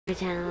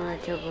Channel,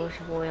 it's your ghost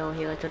boy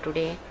here. So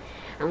today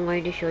I'm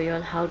going to show you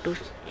all how to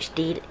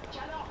steal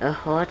a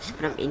horse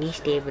from any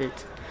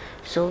stables.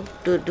 So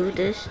to do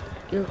this,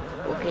 you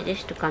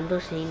just to come to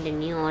Saint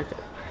Denis, or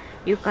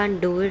you can't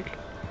do it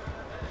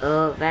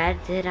where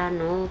there are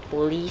no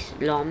police,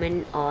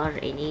 lawmen, or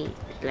any,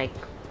 like,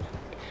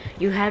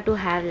 you have to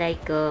have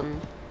like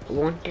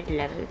wanted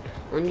level.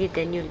 Only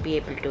then you'll be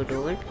able to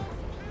do it.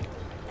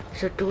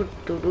 So to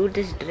do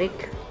this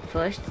trick,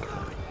 first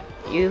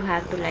you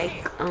have to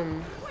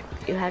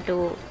you have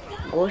to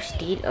go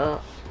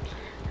steal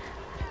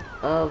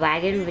a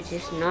wagon which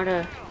is not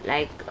a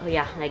like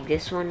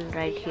this one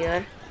right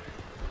here.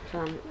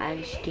 So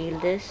I'll steal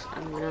this.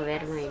 I'm gonna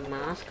wear my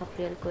mask up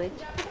real quick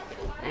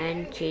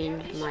and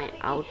change my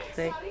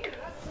outfit.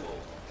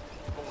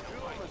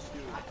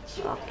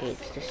 Okay,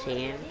 it's the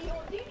same.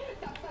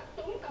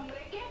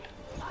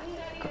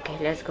 Okay,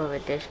 let's go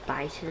with this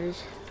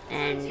bisons,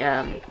 and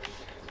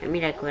let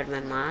me like wear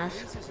my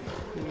mask.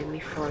 Let me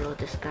follow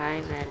this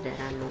guy where there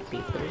are no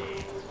people.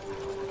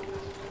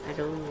 I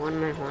don't want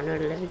my honor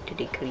level to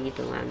decrease,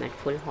 though I'm at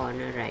full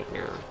honor right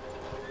now.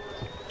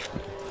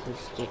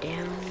 Let's get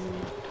down.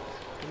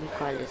 Let me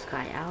call this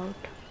guy out.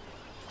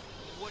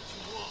 What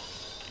you want?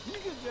 You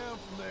get down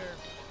from there.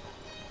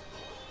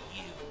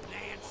 You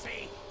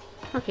Nancy.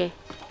 Okay,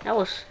 that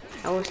was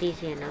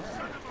easy enough.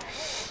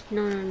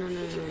 No,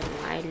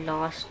 I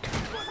lost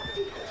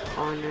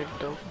honor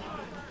though.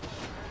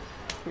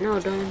 No,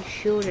 don't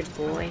shoot it,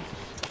 boy.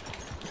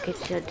 Okay,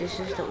 so this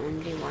is the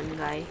only one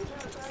guy.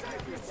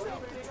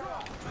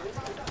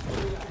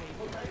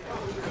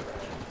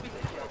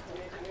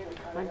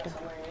 What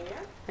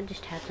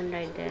just happened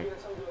right there?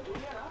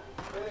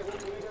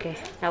 Okay,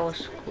 that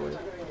was cool.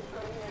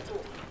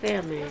 Wait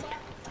a minute.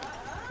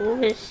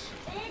 Who is?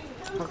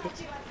 Okay,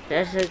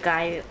 there's a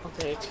guy.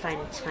 Okay, it's fine.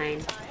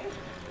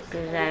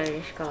 Because I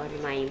just got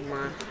my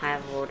I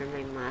have worn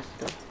my mask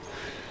though.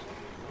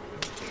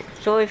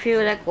 So if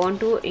you like want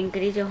to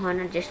increase your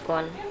honor, just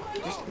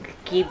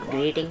keep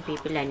greeting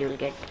people and you'll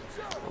get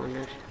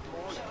honor.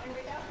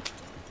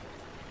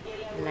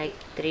 Like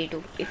 3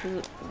 to, if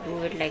you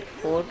do it like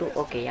 4 to,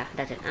 okay, yeah,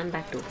 that's it. I'm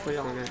back to full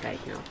honor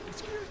right now.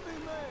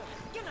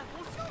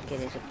 Okay,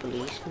 there's a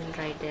policeman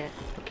right there.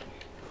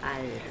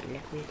 Okay,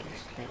 let me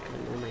just like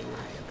remove my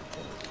mask.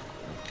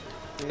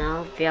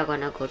 Now we are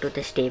gonna go to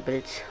the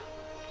stables.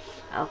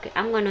 Okay,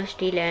 I'm gonna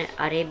steal an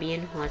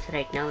Arabian horse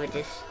right now, which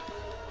is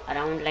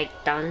around like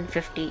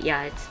 1050.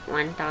 Yeah, it's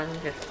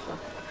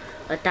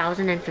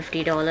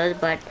 $1,050.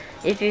 But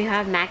if you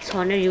have max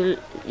honor, you'll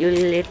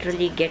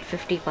literally get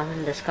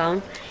 50%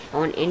 discount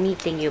on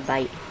anything you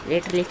buy.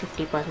 Literally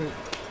 50%.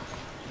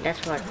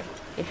 That's what.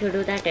 If you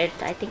do that,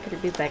 I think it'll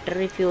be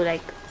better if you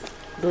like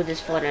do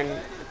this for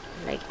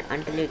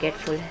until you get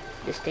full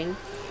this thing.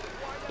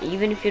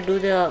 Even if you do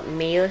the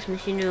mayor's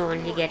machine, you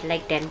only get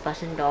like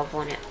 10% off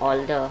on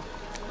all the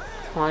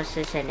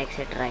horses and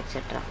etc.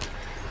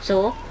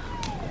 So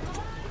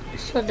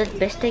the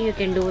best thing you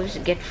can do is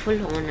get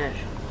full honor.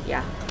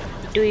 Yeah,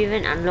 to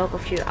even unlock a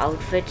few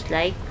outfits,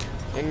 like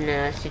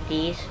in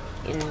cities,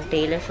 in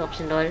tailor shops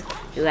and all,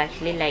 you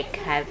actually like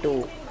have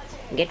to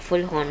get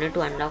full honor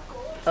to unlock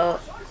a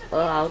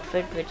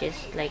outfit which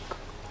is like,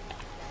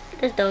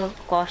 it is the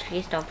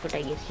costliest outfit,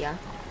 I guess. Yeah,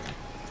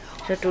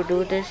 so to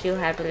do this you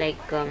have to like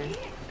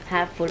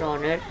have full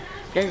honor.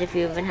 Plus if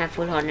you even have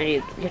full honor,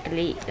 you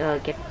literally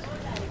get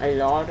a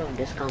lot of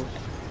discount.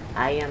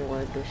 I am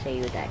going to say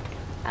you that,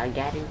 I'll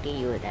guarantee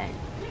you that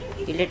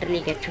you literally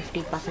get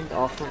 50%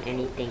 off on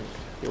anything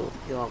you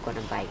are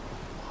gonna buy.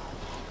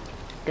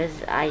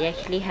 Because I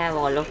actually have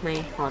all of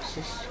my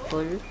horses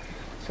full,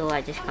 so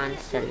I just can't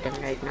sell them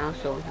right now,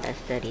 so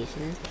that's the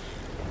reason.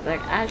 But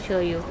I'll show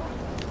you.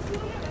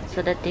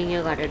 So the thing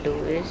you gotta do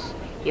is,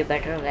 you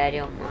better wear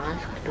your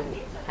mask to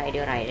hide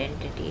your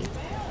identity.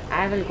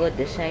 I will go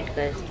this side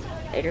because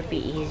it'll be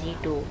easy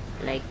to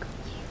like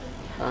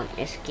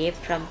escape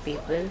from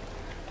people.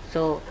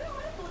 So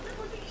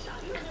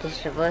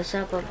just reverse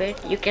up a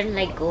bit. You can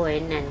like go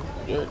in and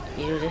you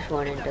just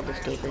want to enter the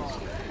stables.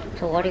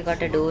 So what you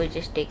gotta do is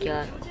just take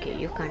your, okay,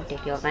 you can't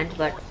take your guns,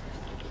 but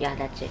yeah,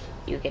 that's it,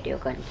 you get your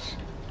guns.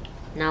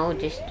 Now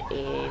just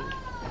aim.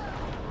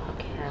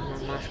 Okay, I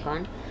have my mask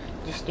on.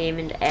 Just aim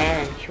in the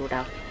air and shoot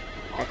out.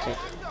 That's it.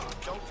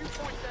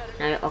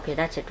 Now okay,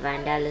 that's it,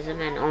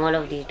 vandalism, and all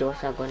of these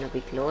doors are gonna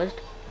be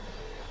closed.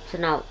 So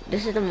now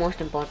this is the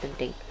most important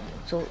thing.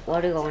 So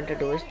what you want to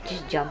do is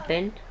just jump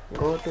in,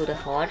 go to the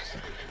horse.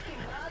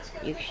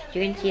 You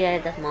can see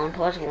that the mount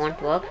horse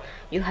won't work.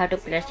 You have to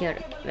press your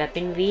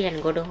weapon wheel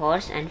and go to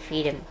horse and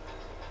feed him.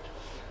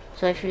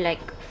 So if you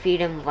like feed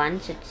him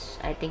once,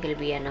 I think it'll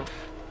be enough.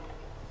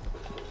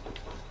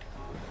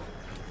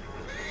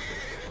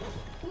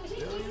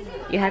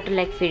 You have to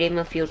like feed him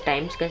a few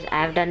times, because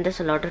I have done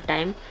this a lot of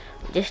time.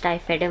 Just I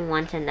fed him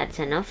once and that's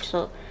enough.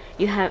 So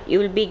you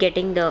will be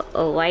getting the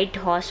white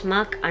horse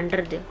mark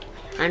under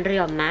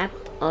your map,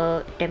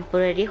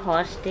 temporary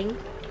horse thing.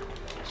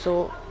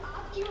 So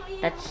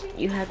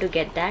you have to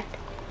get that,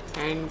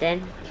 and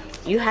then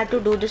you have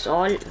to do this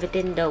all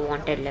within the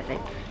wanted level.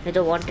 If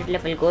the wanted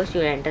level goes,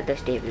 you'll enter the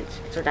stables.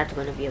 So that's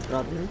gonna be a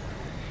problem.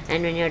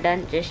 And when you're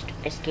done, just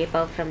escape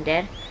out from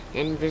there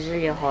and whistle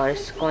your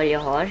horse, call your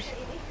horse.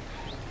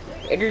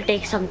 It'll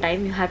take some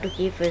time. You have to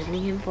keep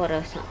whistling him for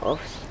a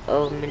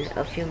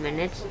few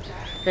minutes.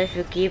 So if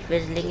you keep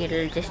whistling,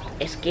 it'll just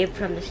escape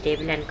from the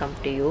stable and come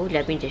to you.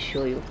 Let me just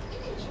show you.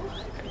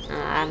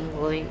 I'm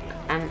going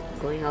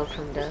out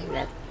from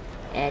the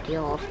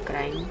area of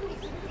crime,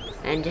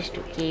 and just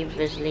to keep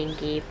whistling,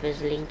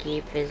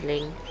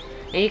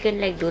 and you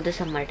can like do this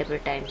some multiple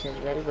times as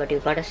well, but you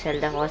gotta sell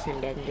the horse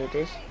and then do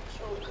this.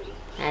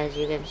 As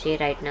you can see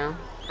right now,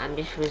 I'm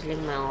just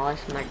whistling my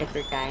horse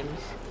multiple times.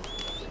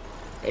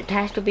 It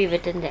has to be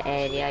within the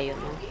area, you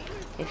know.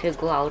 If you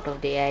go out of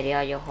the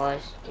area, your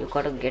horse, you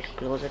gotta get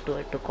closer to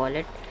it to call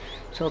it.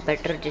 So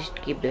better just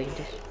keep doing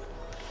this.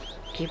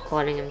 Keep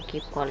calling him.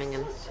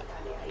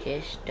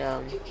 Just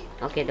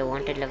okay, the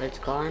wanted level's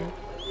gone.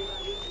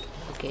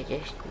 Okay,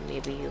 just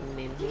maybe you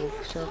may move,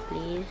 sir,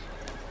 please.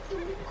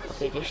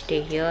 Okay, just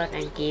stay here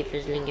and keep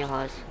whistling your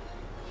horse.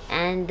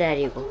 And there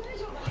you go.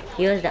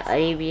 Here's the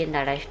Arabian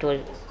that I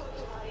stole.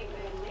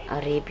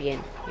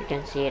 Arabian, you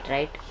can see it,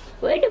 right?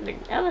 Wait a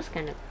minute, that was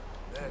kind of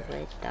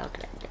glitched out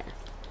like that.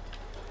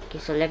 Okay,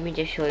 so let me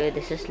just show you.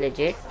 This is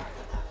legit,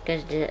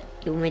 because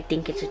you may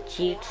think it's a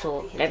cheat.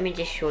 So let me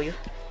just show you.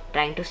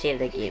 Trying to save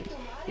the game.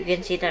 You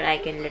can see that I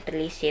can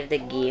literally save the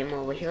game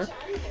over here.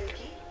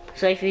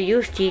 So if you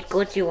use cheat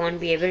codes, you won't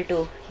be able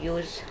to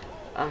use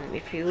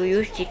if you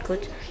use cheat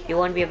codes, you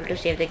won't be able to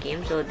save the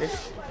game. So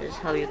this is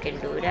how you can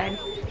do that.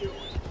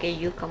 Okay,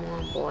 you come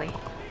on, boy.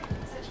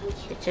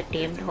 It's a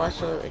tamed horse,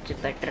 so it's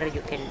better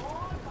you can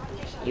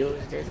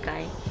use this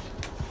guy.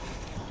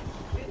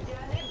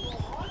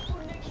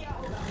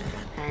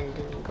 And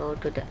then go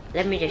to the,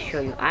 let me just show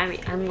you.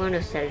 I'm going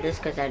to sell this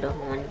because I don't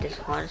want this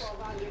horse.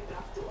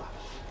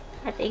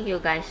 I think you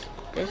guys,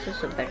 this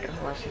is a better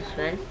horse as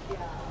well.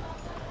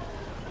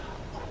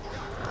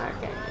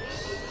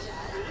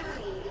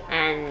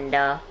 And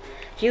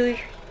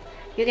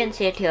you can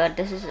see it here.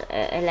 This is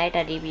a light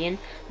Arabian,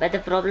 but the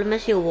problem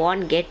is you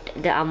won't get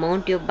the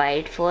amount you buy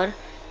it for,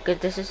 because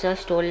this is a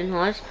stolen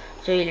horse.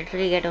 So you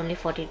literally get only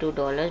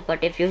 $42.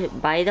 But if you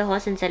buy the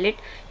horse and sell it,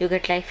 you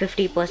get like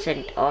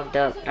 50% of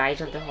the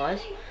price of the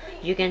horse.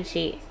 You can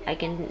see I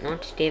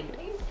cannot stay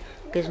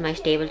because my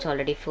stable's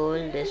already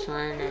full. This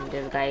one and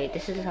this guy.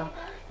 This is a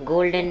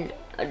golden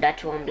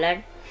Dutch warm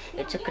blood.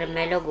 It's a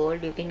Cremello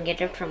gold. You can get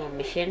it from a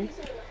mission.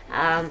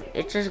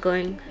 It's just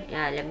going.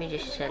 Yeah, let me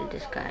just sell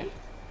this guy.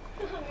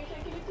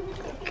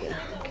 Okay,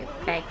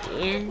 back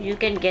in. You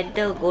can get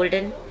the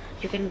golden.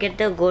 You can get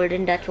the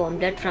golden Dutch warm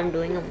blood from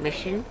doing a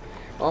mission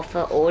of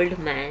an old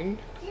man.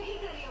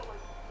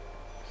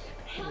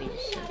 Let me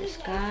just sell this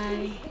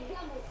guy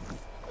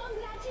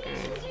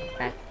and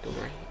back to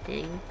my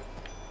thing.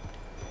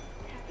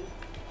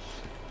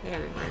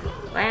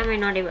 Why am I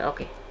not able?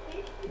 Okay,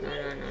 no.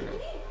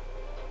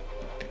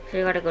 So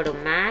you gotta go to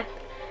map,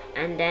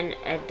 and then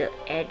at the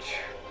edge,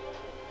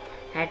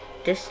 at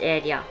this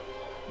area.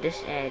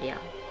 Just a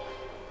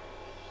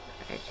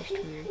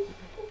minute.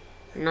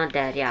 Not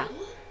there, yeah.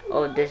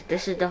 Oh,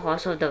 this is the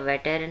house of the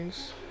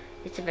veterans.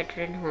 It's a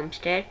veteran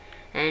homestead,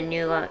 and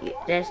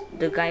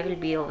the guy will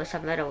be over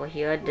somewhere over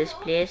here. This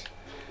place,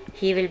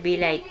 he will be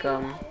like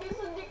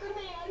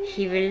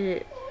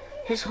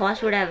his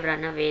horse would have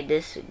run away.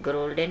 This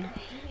golden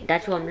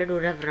Dutch warmblood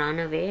would have run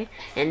away,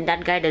 and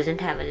that guy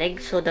doesn't have a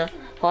leg, so the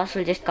horse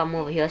will just come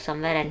over here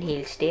somewhere and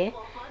he'll stay.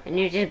 And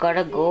you just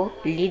gotta go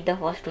lead the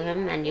horse to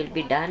him and you'll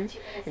be done.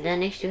 And then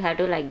next you have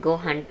to like go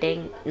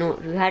hunting. No,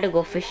 you have to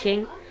go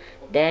fishing.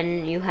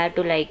 Then you have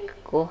to like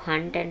go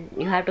hunt, and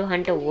you have to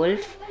hunt a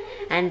wolf,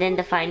 and then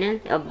the final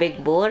a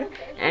big boar.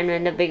 And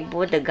when the big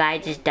boar, the guy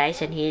just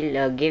dies, and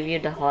he'll give you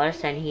the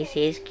horse, and he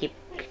says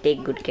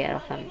take good care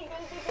of him.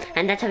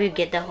 And that's how you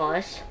get the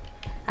horse.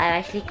 I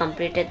actually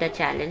completed the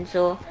challenge,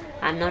 so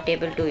I'm not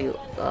able to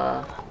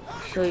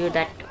show you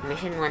that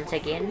mission once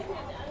again.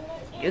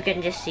 You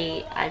can just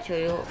see. I'll show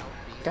you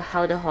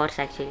how the horse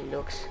actually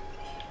looks.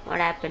 What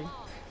happened?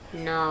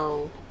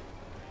 No,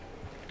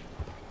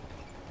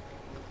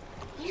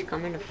 he's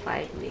coming to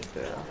fight me,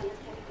 bro.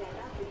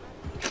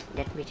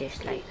 Let me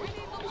just like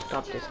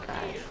stop this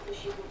guy.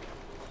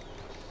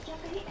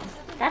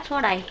 That's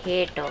what I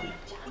hate on.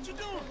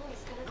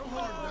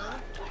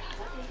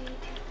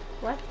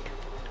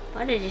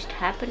 What is just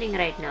happening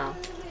right now?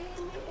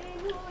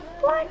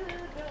 What?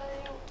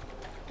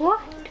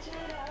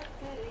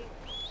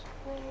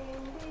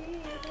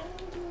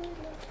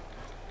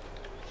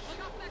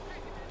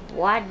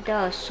 What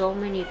the? So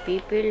many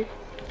people?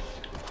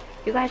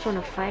 You guys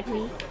wanna fight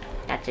me?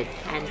 That's it,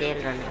 and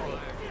they'll run away.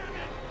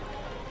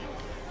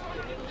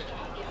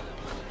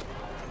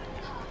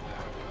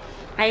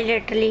 I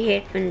literally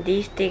hate when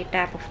these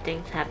type of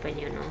things happen,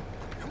 you know.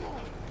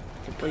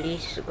 The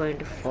police is going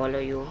to follow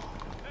you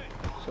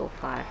so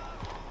far.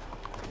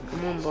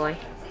 Come on, boy.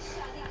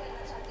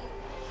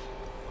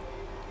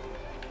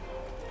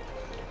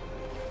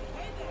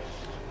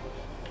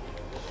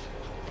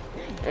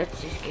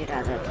 Let's just get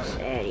out of this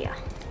area.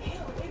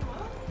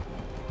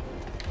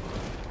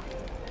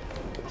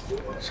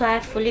 So I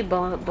have fully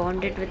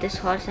bonded with this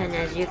horse, and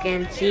as you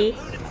can see,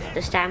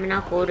 the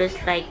stamina core is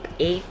like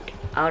 8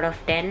 out of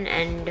 10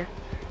 and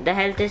the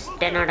health is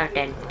 10 out of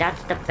 10.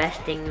 That's the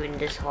best thing in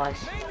this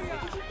horse.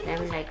 Let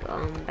me like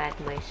back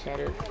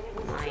myself.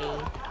 My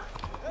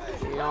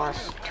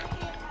lost.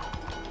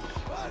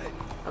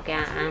 Okay,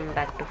 I'm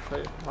back to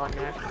full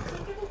honor.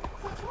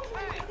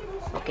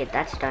 Okay,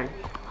 that's done.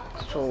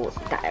 So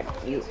that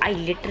I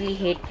literally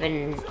hate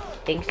when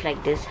things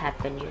like this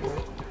happen, you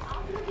know.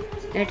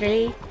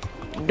 Literally,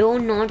 do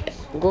not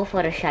go for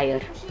a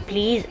Shire.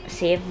 Please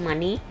save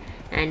money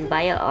and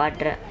buy a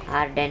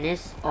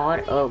Ardennes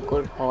or a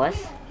good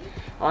horse,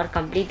 or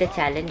complete the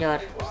challenge, or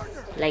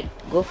like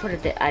go for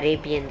the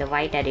Arabian, the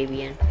white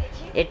Arabian.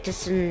 It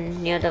is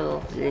near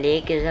the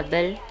Lake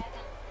Isabel.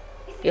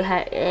 You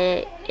have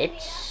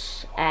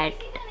it's at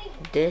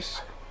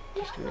this.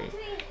 Just a minute.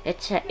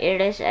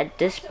 It is at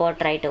this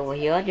spot right over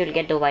here. You'll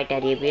get the white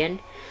Arabian.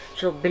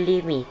 So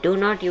believe me, do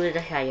not use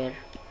the Shire.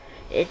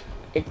 It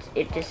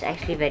is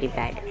actually very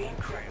bad.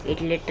 It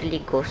literally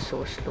goes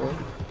so slow.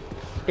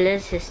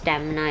 Plus his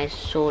stamina is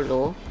so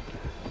low.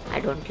 I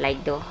don't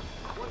like though.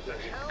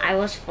 I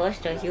was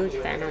first a huge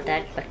fan of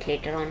that, but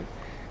later on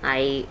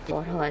I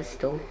was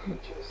though.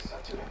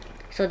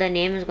 So the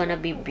name is gonna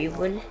be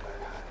Buell.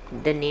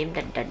 The name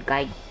that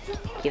guy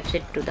gives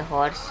it to the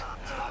horse.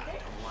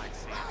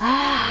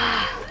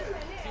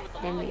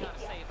 Let me.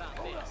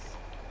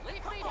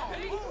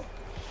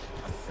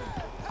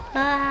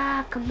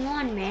 Come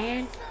on,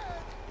 man.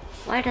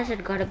 Why does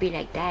it gotta be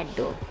like that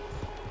though?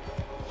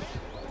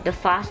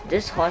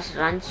 This horse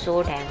runs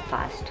so damn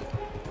fast.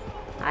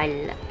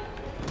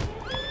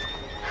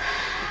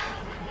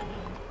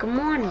 Come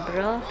on,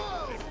 bro.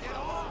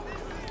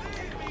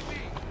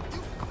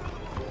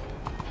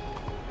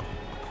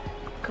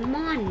 Come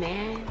on,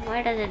 man.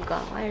 Why does it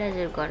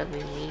gotta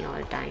be me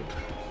all time?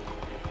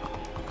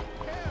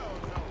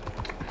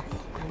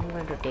 I'm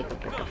going to take a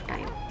bit of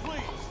time.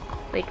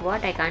 Wait,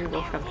 what? I can't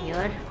go from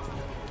here?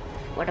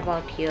 What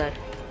about here?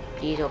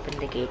 Please open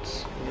the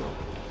gates. No.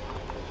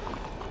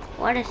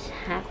 What is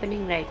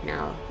happening right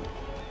now?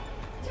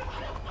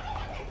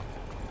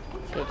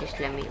 Okay, just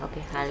let me.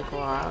 Okay, I'll go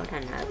out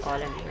and I'll call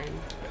him.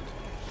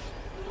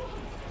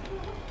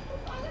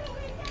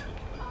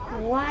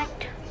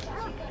 What?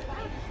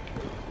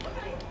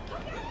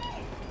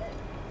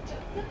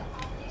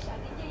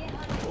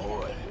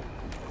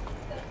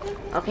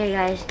 Okay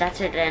guys, that's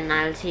it, and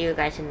I'll see you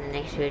guys in the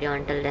next video.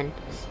 Until then,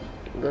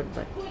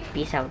 goodbye.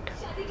 Peace out.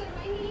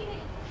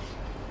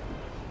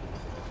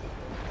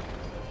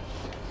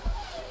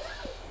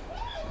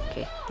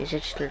 Okay, is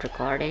it still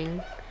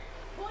recording?